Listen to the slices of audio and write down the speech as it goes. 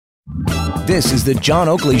This is the John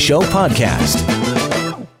Oakley Show podcast.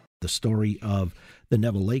 The story of the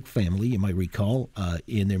Neville Lake family, you might recall,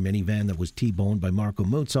 in their minivan that was T-boned by Marco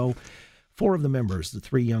Muzzo. 4 of the members, the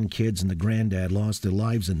 3 young kids and the granddad, lost their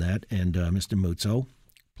lives in that, and Mr. Muzzo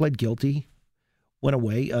pled guilty, went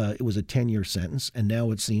away. It was a 10-year sentence, and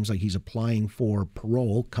now it seems like he's applying for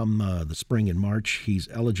parole. Come the spring in March, he's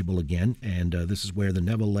eligible again, and this is where the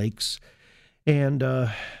Neville Lakes and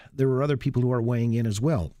there are other people who are weighing in as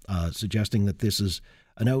well, suggesting that this is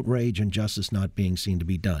an outrage and justice not being seen to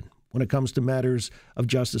be done. When it comes to matters of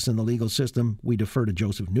justice in the legal system, we defer to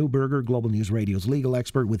Joseph Neuberger, Global News Radio's legal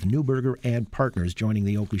expert with Neuberger and Partners, joining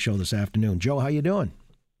the Oakley Show this afternoon. Joe, how you doing?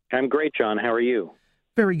 I'm great, John. How are you?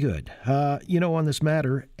 Very good. On this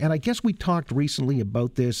matter, and I guess we talked recently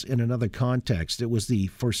about this in another context. It was the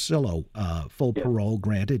Forcillo full parole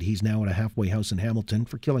granted. He's now at a halfway house in Hamilton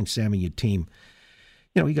for killing Sammy Yatim.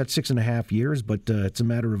 He got 6.5 years, but it's a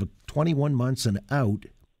matter of 21 months and out.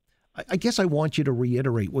 I guess I want you to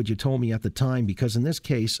reiterate what you told me at the time, because in this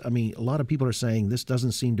case, a lot of people are saying this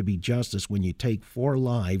doesn't seem to be justice when you take 4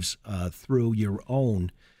 lives through your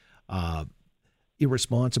own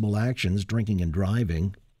irresponsible actions, drinking and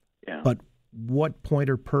driving. Yeah. But what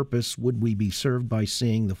point or purpose would we be served by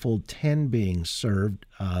seeing the full 10 being served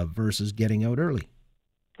versus getting out early?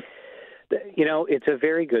 It's a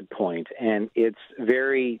very good point, and it's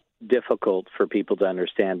very difficult for people to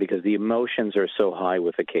understand because the emotions are so high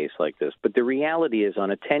with a case like this. But the reality is,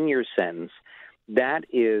 on a 10-year sentence, that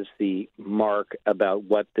is the mark about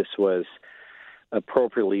what this was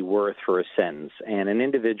appropriately worth for a sentence. And an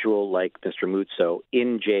individual like Mr. Muzzo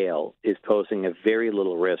in jail is posing a very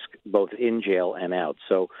little risk both in jail and out.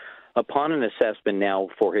 So upon an assessment now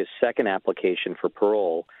for his second application for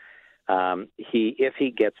parole, if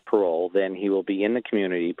he gets parole, then he will be in the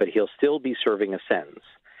community, but he'll still be serving a sentence.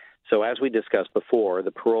 So as we discussed before,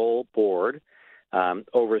 the parole board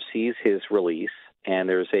oversees his release, and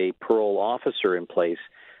there's a parole officer in place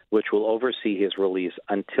which will oversee his release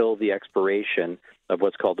until the expiration of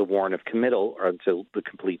what's called the warrant of committal, or until the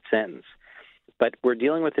complete sentence. But we're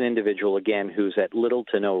dealing with an individual, again, who's at little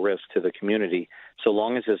to no risk to the community, so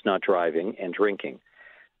long as it's not driving and drinking.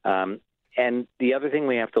 And the other thing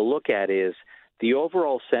we have to look at is the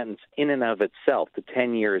overall sentence in and of itself, the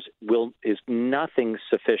 10 years, is nothing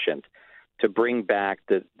sufficient to bring back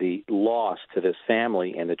the loss to this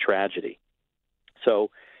family and the tragedy. So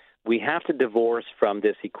we have to divorce from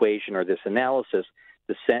this equation or this analysis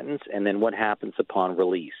the sentence and then what happens upon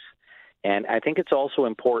release. And I think it's also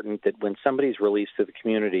important that when somebody's released to the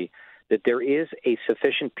community, that there is a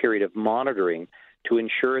sufficient period of monitoring to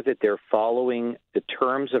ensure that they're following the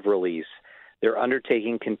terms of release, they're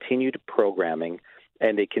undertaking continued programming,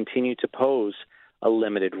 and they continue to pose a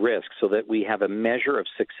limited risk so that we have a measure of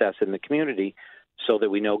success in the community so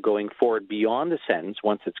that we know going forward beyond the sentence,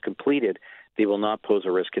 once it's completed, they will not pose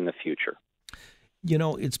a risk in the future.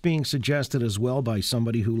 It's being suggested as well by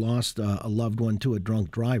somebody who lost a loved one to a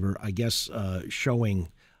drunk driver, I guess showing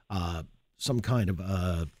some kind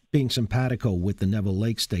of being simpatico with the Neville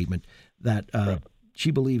Lake statement, that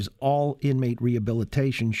she believes all inmate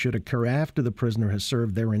rehabilitation should occur after the prisoner has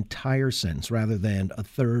served their entire sentence rather than a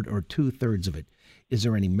third or 2/3 of it. Is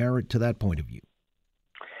there any merit to that point of view?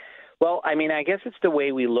 Well, I guess it's the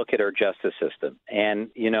way we look at our justice system. And,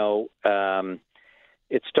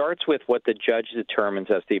 it starts with what the judge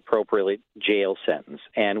determines as the appropriate jail sentence.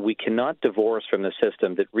 And we cannot divorce from the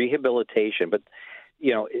system that rehabilitation, but,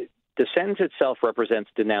 the sentence itself represents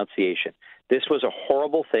denunciation. This was a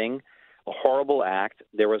horrible thing, a horrible act.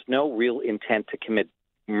 There was no real intent to commit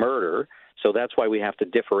murder, so that's why we have to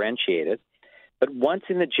differentiate it. But once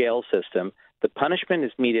in the jail system, the punishment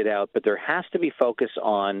is meted out, but there has to be focus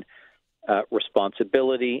on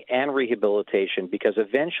responsibility and rehabilitation, because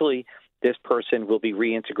eventually this person will be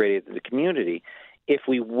reintegrated in the community. If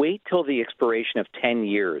we wait till the expiration of 10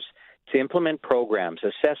 years to implement programs,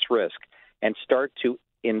 assess risk, and start to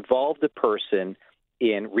involve the person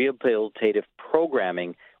in rehabilitative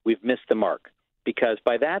programming, we've missed the mark. Because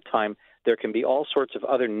by that time, there can be all sorts of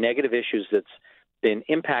other negative issues that's been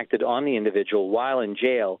impacted on the individual while in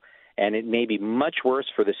jail, and it may be much worse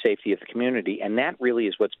for the safety of the community. And that really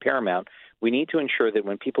is what's paramount. We need to ensure that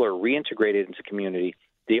when people are reintegrated into community,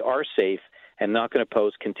 they are safe and not going to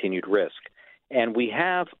pose continued risk. And we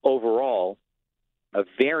have overall a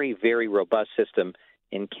very, very robust system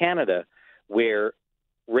in Canada where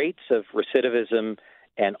rates of recidivism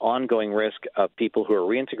and ongoing risk of people who are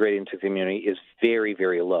reintegrated into the community is very,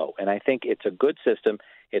 very low. And I think it's a good system.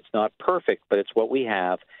 It's not perfect, but it's what we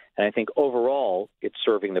have. And I think overall, it's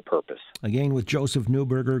serving the purpose. Again, with Joseph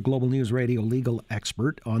Neuberger, Global News Radio legal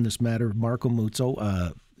expert on this matter, Marco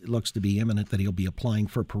Muzzo, it looks to be imminent that he'll be applying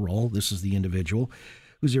for parole. This is the individual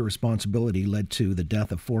whose irresponsibility led to the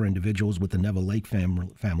death of 4 individuals with the Neville Lake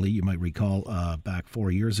family, you might recall, back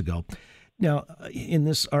 4 years ago. Now, in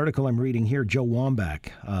this article I'm reading here, Joe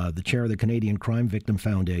Wambach, the chair of the Canadian Crime Victim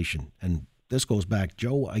Foundation, and this goes back,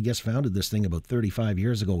 Joe, I guess, founded this thing about 35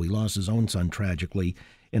 years ago. He lost his own son tragically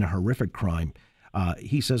in a horrific crime.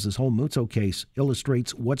 He says this whole Muzzo case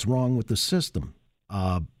illustrates what's wrong with the system.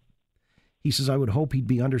 He says, I would hope he'd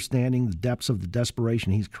be understanding the depths of the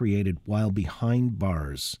desperation he's created while behind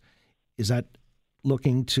bars. Is that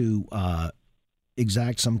looking to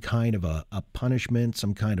exact some kind of a punishment,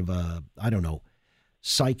 some kind of a, I don't know,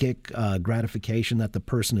 psychic gratification that the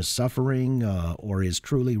person is suffering or is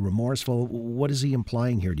truly remorseful? What is he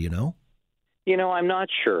implying here? Do you know? I'm not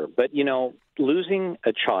sure. But, losing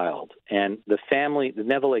a child and the family, the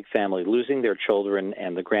Neville Lake family, losing their children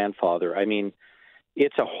and the grandfather, I mean,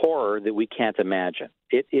 it's a horror that we can't imagine.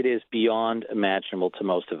 It is beyond imaginable to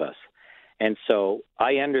most of us. And so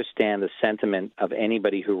I understand the sentiment of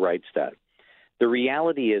anybody who writes that. The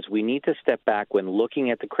reality is we need to step back when looking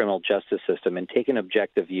at the criminal justice system and take an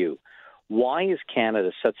objective view. Why is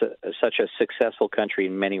Canada such a successful country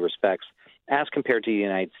in many respects as compared to the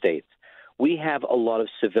United States? We have a lot of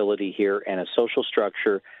civility here and a social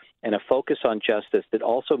structure and a focus on justice that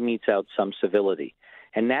also metes out some civility.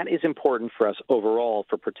 And that is important for us overall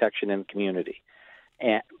for protection in the community.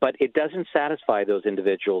 But it doesn't satisfy those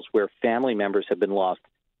individuals where family members have been lost,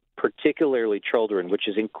 particularly children, which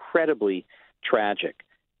is incredibly tragic.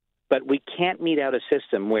 But we can't mete out a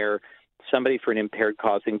system where somebody for an impaired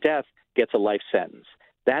causing death gets a life sentence.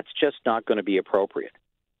 That's just not going to be appropriate.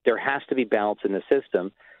 There has to be balance in the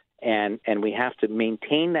system, and we have to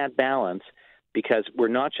maintain that balance because we're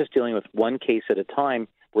not just dealing with one case at a time.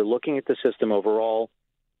 We're looking at the system overall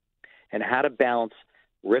and how to balance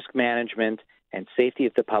risk management and safety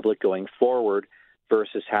of the public going forward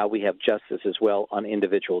versus how we have justice as well on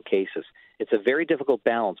individual cases. It's a very difficult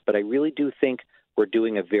balance, but I really do think we're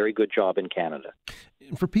doing a very good job in Canada.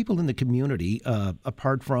 For people in the community,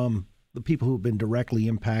 apart from the people who have been directly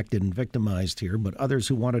impacted and victimized here, but others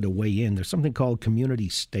who wanted to weigh in, there's something called community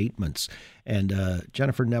statements. And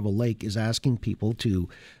Jennifer Neville Lake is asking people to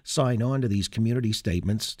sign on to these community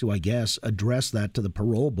statements to, I guess, address that to the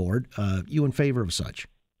parole board. You in favor of such?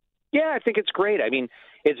 Yeah, I think it's great. I mean,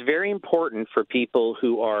 it's very important for people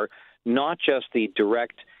who are not just the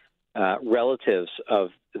direct relatives of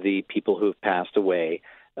the people who have passed away,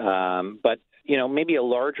 but maybe a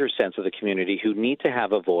larger sense of the community who need to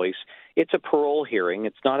have a voice. It's a parole hearing.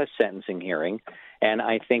 It's not a sentencing hearing. And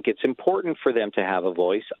I think it's important for them to have a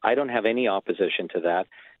voice. I don't have any opposition to that.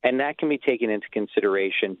 And that can be taken into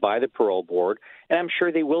consideration by the parole board. And I'm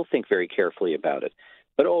sure they will think very carefully about it.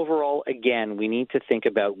 But overall, again, we need to think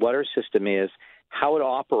about what our system is, how it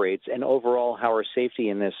operates, and overall how our safety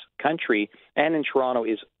in this country and in Toronto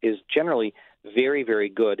is generally very, very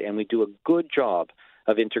good. And we do a good job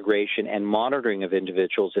of integration and monitoring of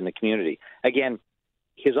individuals in the community. Again,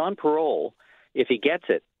 he's on parole. If he gets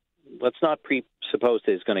it, let's not presuppose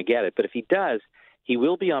that he's going to get it, but if he does, he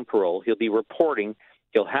will be on parole. He'll be reporting.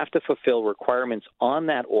 He'll have to fulfill requirements on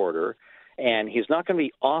that order, and he's not going to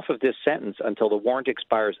be off of this sentence until the warrant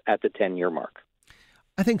expires at the 10-year mark.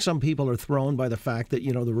 I think some people are thrown by the fact that,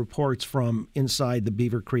 the reports from inside the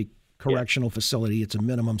Beaver Creek Correctional Facility, it's a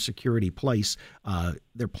minimum security place.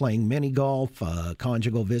 They're playing mini golf,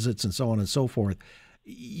 conjugal visits, and so on and so forth.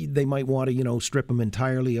 They might want to, strip him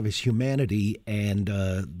entirely of his humanity and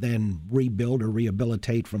then rebuild or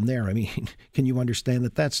rehabilitate from there. I mean, can you understand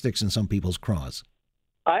that sticks in some people's craws?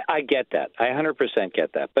 I get that. I 100%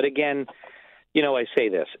 get that. But again, I say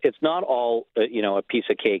this. It's not all, a piece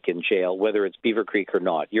of cake in jail, whether it's Beaver Creek or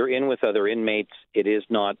not. You're in with other inmates. It is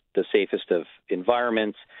not the safest of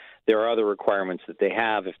environments. There are other requirements that they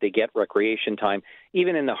have. If they get recreation time,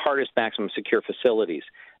 even in the hardest maximum secure facilities,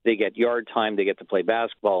 they get yard time, they get to play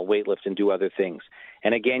basketball, weightlift, and do other things.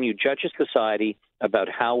 And again, you judge a society about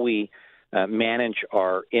how we manage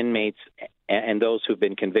our inmates and those who've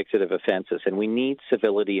been convicted of offenses, and we need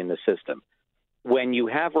civility in the system. When you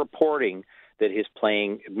have reporting that he's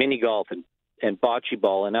playing mini golf and bocce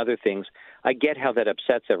ball and other things, I get how that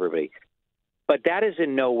upsets everybody. But that is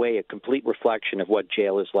in no way a complete reflection of what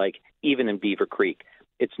jail is like, even in Beaver Creek.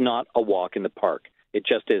 It's not a walk in the park. It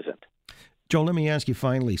just isn't. Joe, let me ask you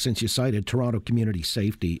finally, since you cited Toronto Community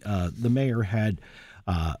Safety, the mayor had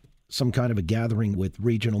some kind of a gathering with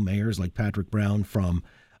regional mayors like Patrick Brown from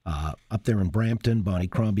up there in Brampton, Bonnie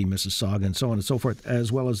Crombie, Mississauga, and so on and so forth,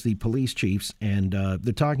 as well as the police chiefs. And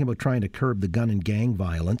they're talking about trying to curb the gun and gang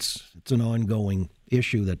violence. It's an ongoing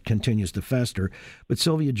issue that continues to fester. But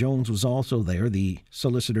Sylvia Jones was also there, the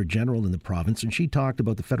Solicitor General in the province, and she talked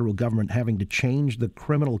about the federal government having to change the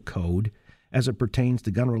criminal code as it pertains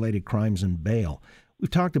to gun-related crimes and bail. We've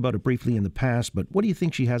talked about it briefly in the past, but what do you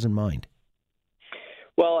think she has in mind?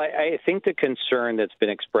 Well, I think the concern that's been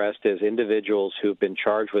expressed is individuals who've been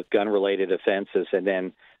charged with gun-related offenses and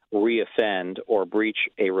then reoffend or breach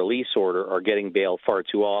a release order are getting bail far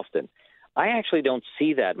too often. I actually don't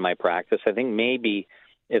see that in my practice. I think maybe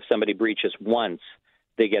if somebody breaches once,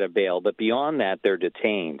 they get a bail, but beyond that, they're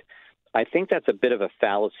detained. I think that's a bit of a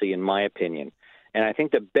fallacy in my opinion. And I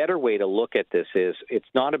think the better way to look at this is it's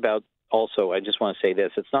not about, also, I just want to say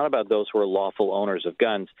this, it's not about those who are lawful owners of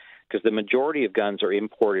guns, because the majority of guns are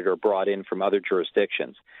imported or brought in from other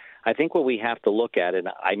jurisdictions. I think what we have to look at, and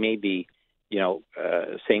I may be,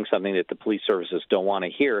 saying something that the police services don't want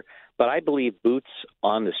to hear, but I believe boots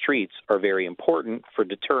on the streets are very important for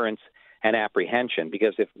deterrence and apprehension,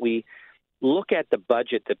 because if we look at the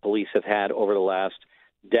budget that police have had over the last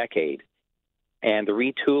decade and the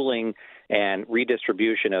retooling and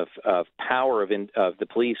redistribution of power of the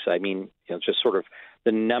police, I mean, just sort of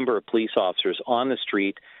the number of police officers on the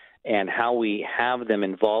street and how we have them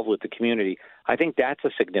involved with the community, I think that's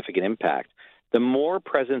a significant impact. The more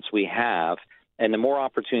presence we have and the more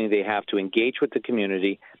opportunity they have to engage with the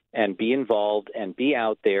community and be involved and be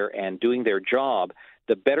out there and doing their job,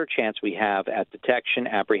 the better chance we have at detection,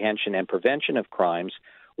 apprehension, and prevention of crimes,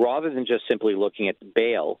 rather than just simply looking at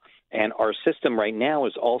bail. And our system right now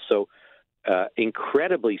is also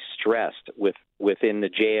incredibly stressed within the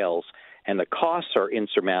jails, and the costs are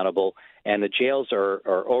insurmountable, and the jails are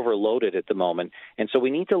overloaded at the moment. And so we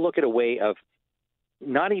need to look at a way of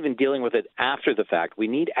not even dealing with it after the fact. We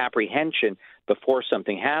need apprehension before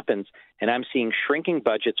something happens, and I'm seeing shrinking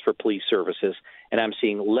budgets for police services, and I'm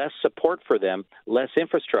seeing less support for them, less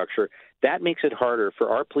infrastructure. That makes it harder for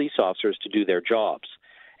our police officers to do their jobs.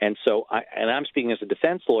 And so, I'm speaking as a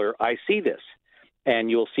defense lawyer, I see this, and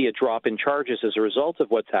you'll see a drop in charges as a result of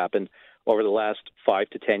what's happened over the last 5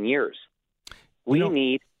 to 10 years. We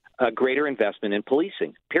need a greater investment in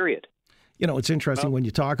policing, period. It's interesting when you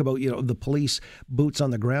talk about, the police boots on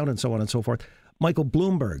the ground and so on and so forth. Michael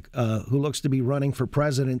Bloomberg, who looks to be running for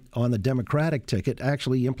president on the Democratic ticket,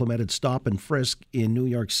 actually implemented stop and frisk in New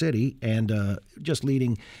York City, and just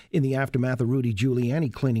leading in the aftermath of Rudy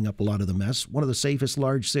Giuliani cleaning up a lot of the mess. One of the safest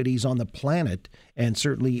large cities on the planet, and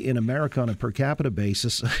certainly in America on a per capita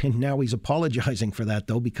basis. And now he's apologizing for that,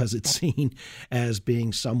 though, because it's seen as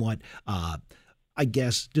being somewhat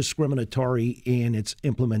discriminatory in its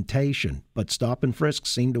implementation. But stop and frisk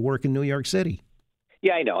seem to work in New York City.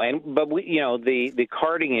 Yeah, I know. But the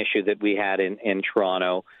carding issue that we had in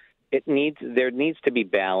Toronto, there needs to be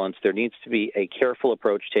balance. There needs to be a careful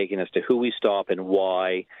approach taken as to who we stop and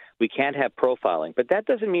why. We can't have profiling. But that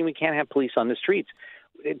doesn't mean we can't have police on the streets.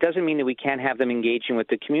 It doesn't mean that we can't have them engaging with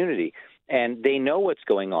the community. And they know what's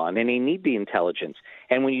going on, and they need the intelligence.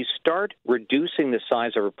 And when you start reducing the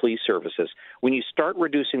size of our police services, when you start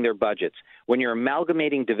reducing their budgets, when you're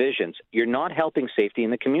amalgamating divisions, you're not helping safety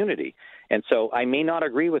in the community. And so I may not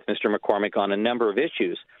agree with Mr. McCormick on a number of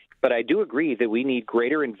issues, but I do agree that we need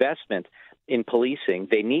greater investment in policing.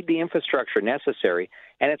 They need the infrastructure necessary,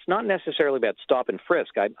 and it's not necessarily about stop and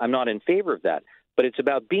frisk. I'm not in favor of that, but it's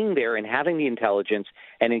about being there and having the intelligence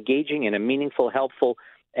and engaging in a meaningful, helpful,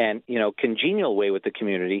 and congenial way with the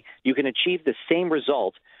community. You can achieve the same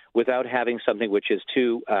result without having something which is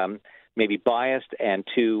too maybe biased and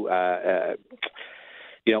too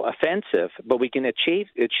offensive. But we can achieve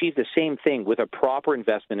the same thing with a proper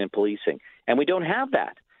investment in policing, and we don't have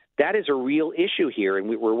that. That is a real issue here, and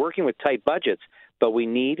we're working with tight budgets, but we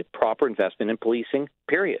need proper investment in policing.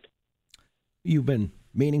 Period. You've been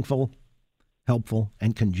meaningful, helpful,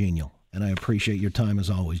 and congenial, and I appreciate your time as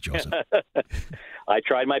always, Joseph. I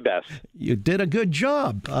tried my best. You did a good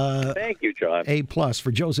job. Thank you, John. A+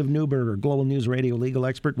 for Joseph Neuberger, Global News Radio legal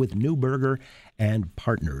expert with Neuberger and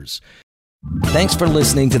Partners. Thanks for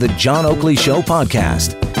listening to the John Oakley Show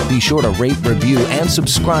podcast. Be sure to rate, review, and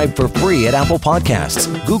subscribe for free at Apple Podcasts,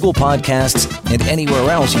 Google Podcasts, and anywhere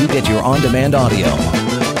else you get your on-demand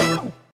audio.